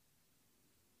cat.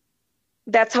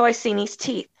 That's how I seen his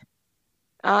teeth.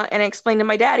 And I explained to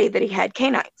my daddy that he had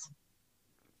canines.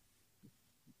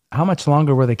 How much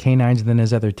longer were the canines than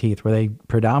his other teeth? Were they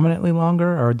predominantly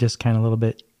longer or just kind of a little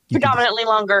bit? Predominantly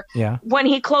longer. Yeah. When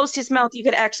he closed his mouth, you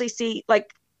could actually see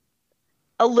like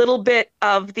a little bit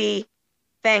of the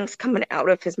fangs coming out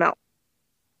of his mouth.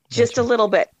 Just a little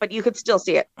bit, but you could still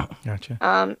see it. Gotcha.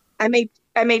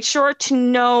 I made sure to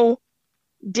know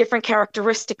different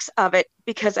characteristics of it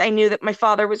because I knew that my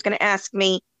father was going to ask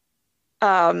me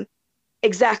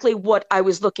exactly what I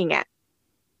was looking at.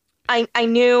 I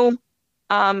knew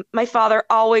my father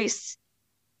always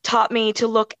taught me to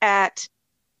look at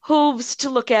hooves, to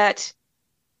look at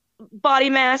body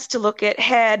mass, to look at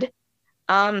head.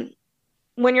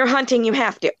 When you're hunting, you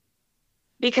have to.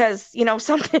 Because, you know,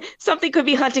 something could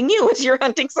be hunting you as you're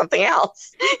hunting something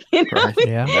else. You know? Right,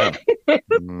 yeah.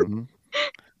 Mm-hmm.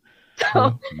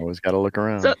 So, always got to look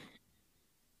around.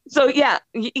 So yeah,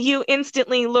 you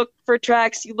instantly look for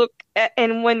tracks. You look at,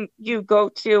 and when you go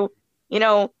to, you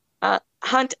know,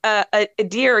 hunt a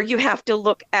deer, you have to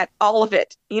look at all of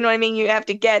it. You know what I mean? You have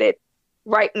to get it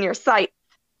right in your sight.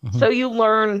 Mm-hmm. So you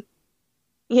learn,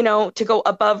 you know, to go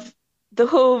above the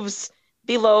hooves,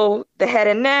 below the head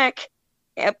and neck,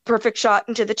 a perfect shot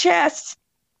into the chest.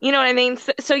 You know what I mean?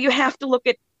 So you have to look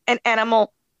at an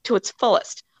animal to its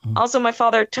fullest. Mm-hmm. Also, my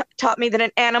father taught me that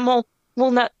an animal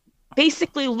will not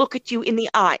basically look at you in the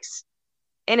eyes.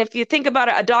 And if you think about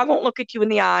it, a dog won't look at you in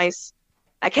the eyes.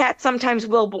 A cat sometimes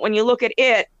will, but when you look at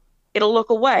it, it'll look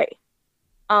away.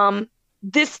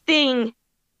 This thing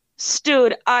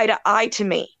stood eye to eye to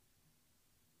me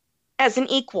as an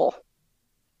equal,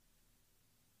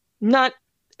 not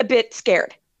a bit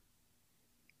scared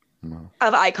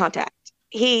of eye contact.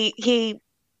 He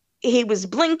was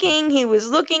blinking. He was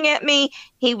looking at me.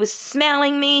 He was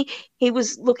smelling me. He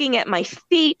was looking at my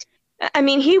feet. I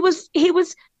mean, he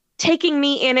was taking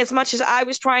me in as much as I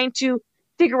was trying to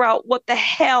figure out what the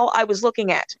hell I was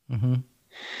looking at. Mm-hmm.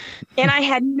 And I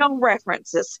had no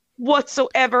references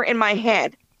whatsoever in my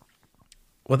head.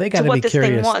 Well, they got to be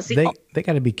curious. They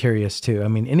got to be curious too. I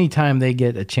mean, anytime they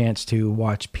get a chance to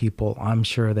watch people, I'm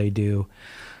sure they do.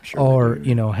 Sure, or,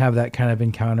 you know, have that kind of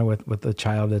encounter with a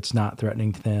child that's not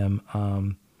threatening to them.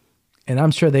 And I'm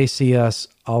sure they see us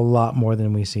a lot more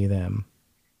than we see them.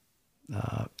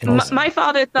 My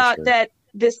father thought that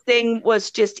this thing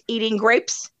was just eating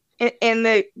grapes in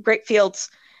the grape fields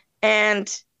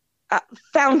and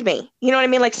found me. You know what I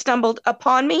mean? Like stumbled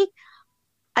upon me.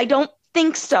 I don't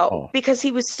think so because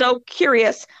he was so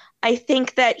curious. I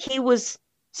think that he was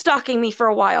stalking me for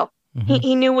a while. Mm-hmm.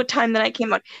 He knew what time that I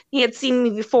came on. He had seen me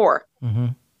before. Mm-hmm.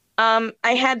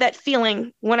 I had that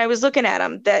feeling when I was looking at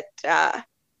him that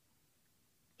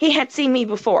he had seen me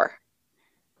before.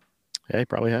 Yeah, he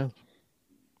probably has.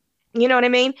 You know what I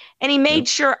mean? And he made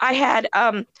sure I had,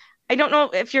 I don't know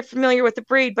if you're familiar with the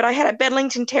breed, but I had a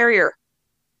Bedlington Terrier.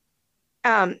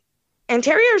 And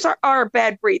terriers are a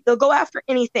bad breed. They'll go after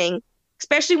anything,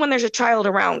 especially when there's a child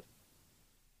around.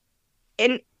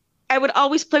 And I would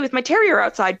always play with my terrier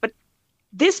outside, but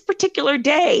this particular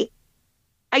day,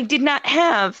 I did not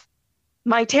have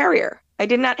my terrier. I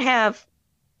did not have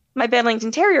my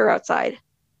Bedlington Terrier outside.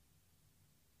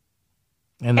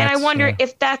 And I wonder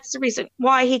if that's the reason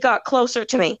why he got closer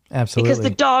to me. Absolutely. Because the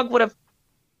dog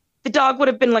would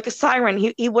have been like a siren.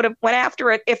 He would have went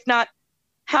after it, if not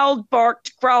howled,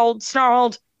 barked, growled,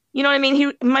 snarled. You know what I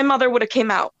mean? My mother would have came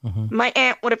out. Mm-hmm. My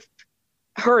aunt would have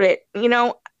heard it. You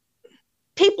know,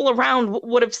 people around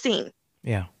would have seen.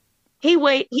 Yeah. He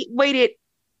waited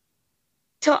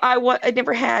till I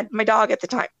never had my dog at the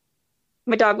time.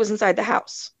 My dog was inside the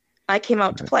house. I came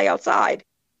out to play outside,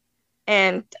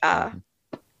 and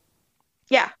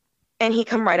yeah, and he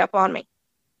come right up on me.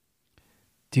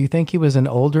 Do you think he was an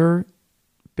older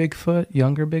Bigfoot,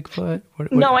 younger Bigfoot?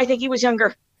 What? No, I think he was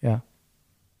younger. Yeah.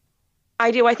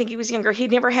 I do. I think he was younger. He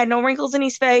never had no wrinkles in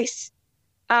his face.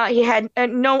 He had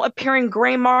no appearing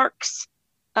gray marks.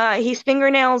 His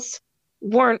fingernails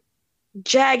weren't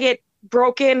jagged,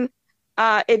 broken.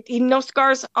 No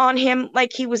scars on him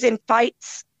like he was in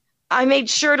fights. I made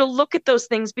sure to look at those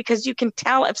things because you can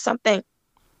tell if something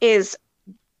is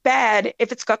bad.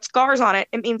 If it's got scars on it,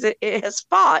 it means it has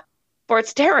fought for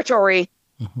its territory,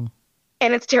 mm-hmm.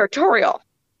 and it's territorial.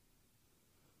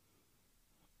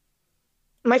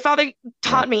 My father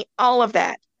taught me all of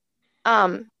that.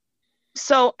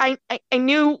 So I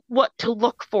knew what to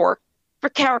look for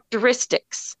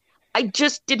characteristics. I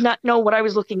just did not know what I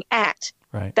was looking at.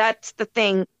 Right. That's the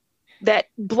thing that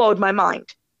blowed my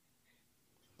mind.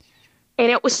 And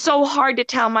it was so hard to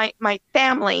tell my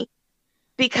family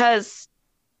because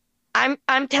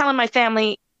I'm telling my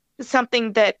family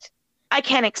something that I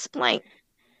can't explain.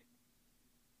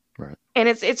 Right. And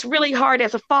it's really hard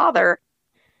as a father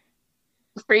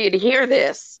for you to hear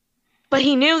this. But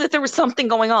he knew that there was something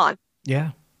going on.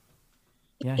 Yeah.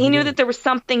 Yeah. He knew that there was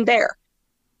something there.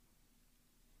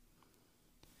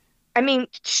 I mean,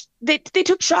 they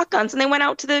took shotguns and they went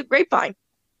out to the grapevine.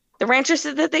 The rancher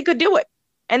said that they could do it.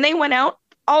 And they went out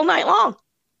all night long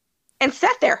and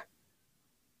sat there.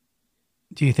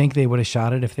 Do you think they would have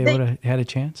shot it if they would have had a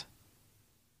chance?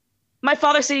 My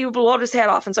father said he would blow its head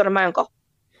off, and so did my uncle.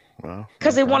 Wow.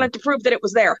 Because they wanted to prove that it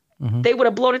was there. Mm-hmm. They would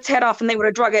have blown its head off and they would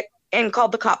have drug it and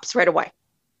called the cops right away.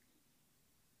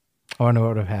 Oh, I know what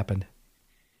would have happened.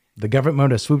 The government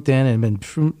would have swooped in and been,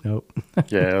 nope.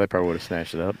 Yeah, they probably would have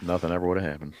snatched it up. Nothing ever would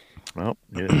have happened. Well,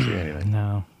 you didn't see anything.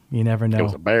 No, you never know. It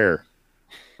was a bear.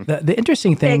 The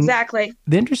interesting thing, exactly.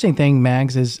 The interesting thing,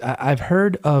 Mags, is I've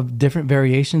heard of different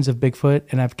variations of Bigfoot,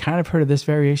 and I've kind of heard of this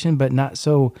variation, but not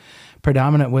so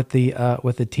predominant with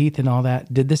the teeth and all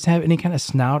that. Did this have any kind of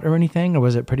snout or anything, or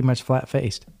was it pretty much flat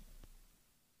faced?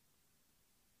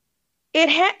 It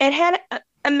had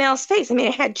a male's face. I mean,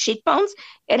 it had cheekbones.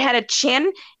 It had a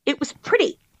chin. It was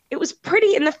pretty. It was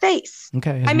pretty in the face.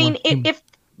 Okay. I mean, if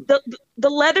the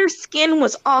leather skin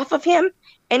was off of him,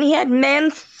 and he had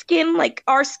men's skin like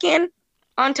our skin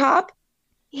on top,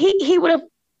 he would have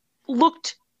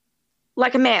looked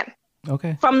like a man.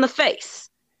 Okay. From the face.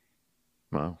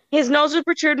 Wow. His nose was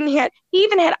protruding. He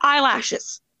even had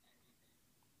eyelashes.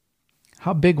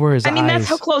 How big were his eyes? I mean, that's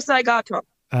how close I got to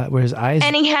him. Were his eyes?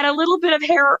 And he had a little bit of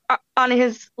hair on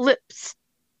his lips.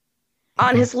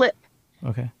 On his lip.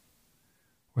 Okay.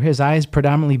 Were his eyes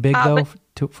predominantly big, though,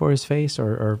 for his face,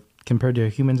 or compared to a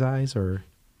human's eyes, or?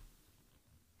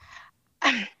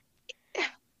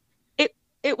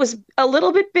 It was a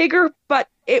little bit bigger, but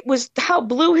it was how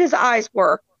blue his eyes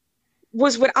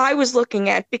was what I was looking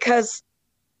at, because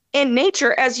in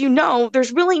nature, as you know,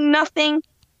 there's really nothing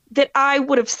that I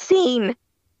would have seen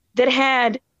that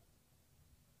had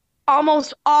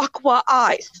almost aqua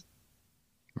eyes.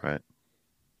 Right.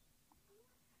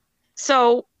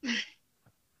 So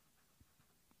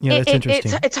yeah, that's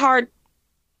interesting. It's hard.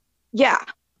 Yeah.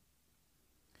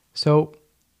 So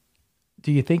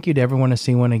do you think you'd ever want to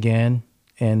see one again?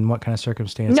 And what kind of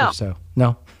circumstances? No. So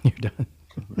no, you're done.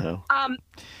 No.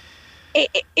 If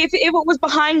it was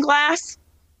behind glass,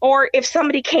 or if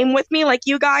somebody came with me like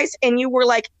you guys and you were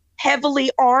like heavily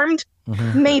armed,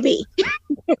 mm-hmm. maybe.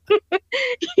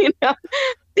 You know,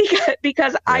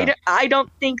 because yeah. I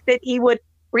don't think that he would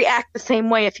react the same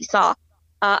way if he saw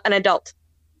an adult.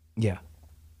 Yeah,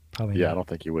 probably. Yeah, not. I don't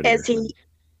think he would. As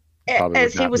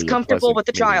he was comfortable with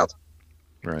the child.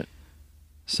 Right.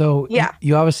 So Yeah.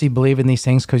 you obviously believe in these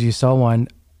things because you saw one.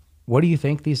 What do you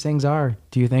think these things are?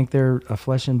 Do you think they're a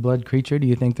flesh and blood creature? Do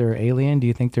you think they're alien? Do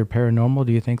you think they're paranormal?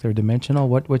 Do you think they're dimensional?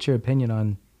 What's your opinion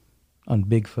on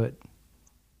Bigfoot?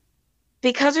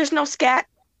 Because there's no scat.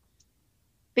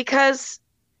 Because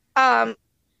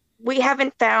we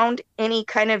haven't found any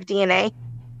kind of DNA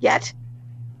yet.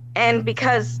 And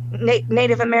because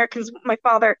Native Americans, my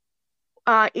father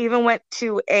even went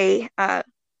to a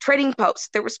trading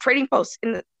post. There was trading posts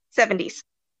in the 70s.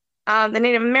 The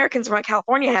Native Americans around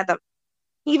California had them.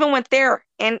 He even went there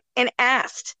and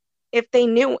asked if they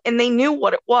knew, and they knew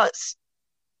what it was.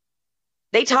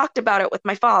 They talked about it with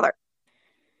my father.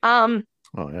 Oh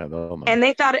yeah, they'll know. And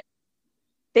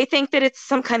they think that it's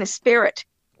some kind of spirit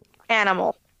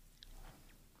animal.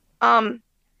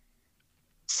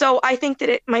 So I think that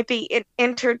it might be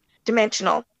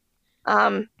interdimensional.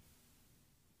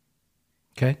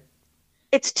 Okay.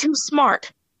 It's too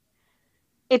smart.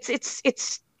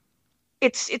 It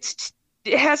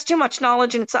has too much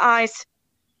knowledge in its eyes.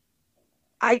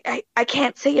 I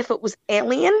can't say if it was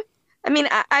alien. I mean,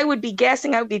 I would be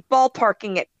guessing. I would be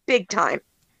ballparking it big time.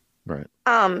 Right.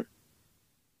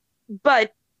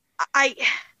 But I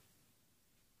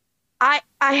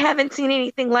haven't seen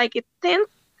anything like it since.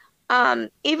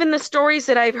 Even the stories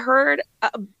that I've heard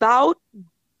about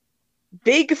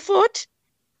Bigfoot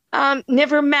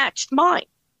never matched mine.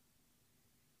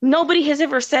 Nobody has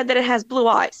ever said that it has blue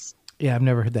eyes. Yeah, I've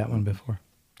never heard that one before.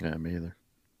 Yeah, me either.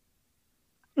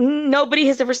 Nobody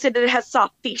has ever said that it has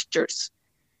soft features.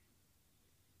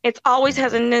 It always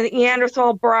has a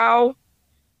Neanderthal brow.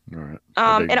 All right.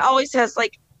 It always has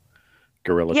like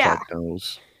Gorilla yeah. type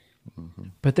nose. Mm-hmm.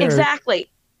 But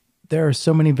exactly. There are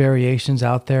so many variations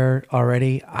out there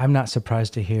already. I'm not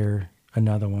surprised to hear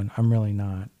another one. I'm really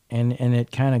not. And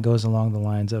it kind of goes along the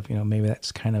lines of, maybe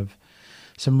that's kind of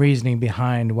some reasoning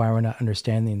behind why we're not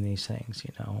understanding these things,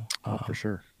 For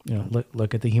sure.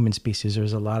 Look at the human species.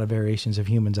 There's a lot of variations of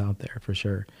humans out there for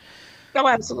sure. Oh,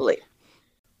 absolutely.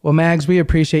 Well, Mags, we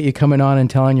appreciate you coming on and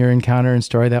telling your encounter and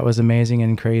story. That was amazing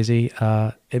and crazy.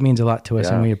 It means a lot to us,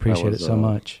 and we appreciate it so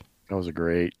much. That was a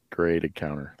great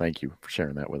encounter. Thank you for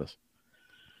sharing that with us.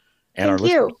 And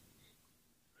Thank you.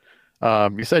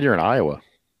 You said you're in Iowa.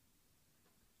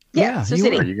 Yeah, you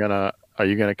City. Are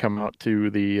you gonna come out to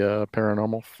the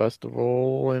Paranormal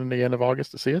Festival in the end of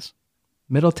August to see us?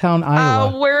 Middletown,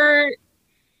 Iowa.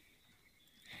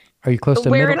 Are you close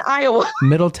to in Iowa?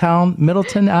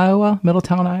 Middleton, Iowa.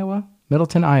 Middletown, Iowa.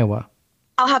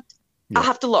 I'll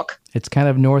have to look. It's kind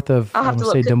of north of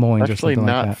Des Moines or Actually,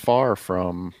 something like that. not far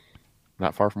from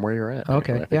where you're at.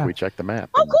 Okay, anyway. I think we checked the map.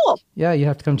 Oh, cool. Yeah, you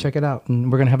have to come check it out,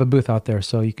 and we're gonna have a booth out there,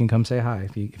 so you can come say hi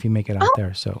if you make it out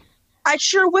there. So I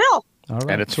sure will. All right,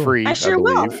 and it's cool. free. I sure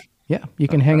will. Yeah, you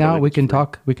can hang out. We can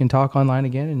talk. We can talk online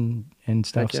again and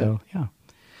stuff. So yeah.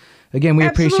 Again, we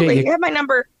appreciate you. You have my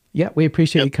number. Yeah, we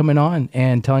appreciate you coming on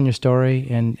and telling your story,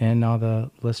 and all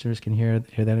the listeners can hear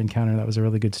that encounter. That was a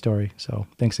really good story. So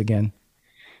thanks again.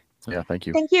 Yeah, thank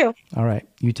you. Thank you. All right,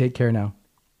 you take care now.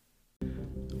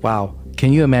 Wow,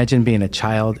 can you imagine being a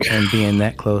child and being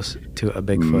that close to a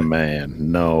Bigfoot? Man,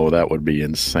 no, that would be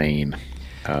insane.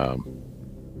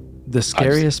 The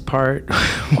scariest part.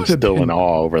 I'm still in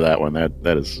awe over that one.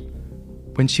 That is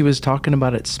when she was talking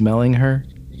about it smelling her,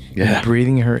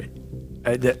 breathing her.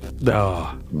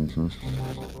 Mm-hmm.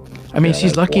 I mean,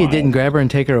 she's lucky it didn't grab her and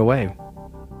take her away.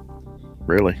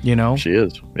 Really? She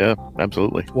is. Yeah,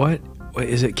 absolutely. What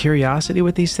is it? Curiosity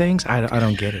with these things? I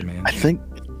don't get it, man. I think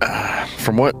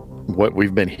from what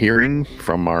we've been hearing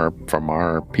from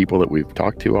our people that we've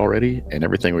talked to already, and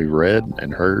everything we've read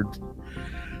and heard,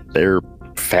 they're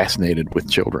fascinated with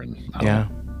children. Yeah,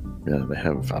 they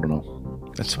have. I don't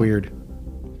know. That's weird.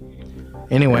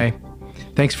 Anyway.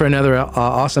 Thanks for another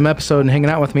awesome episode and hanging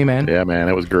out with me, man. Yeah, man.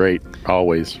 It was great.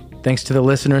 Always. Thanks to the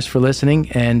listeners for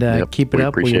listening, and keep it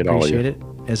up. We appreciate it,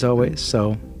 as always.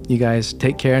 So you guys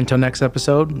take care until next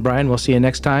episode. Brian, we'll see you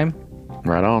next time.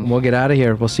 Right on. We'll get out of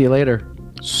here. We'll see you later.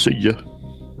 See ya.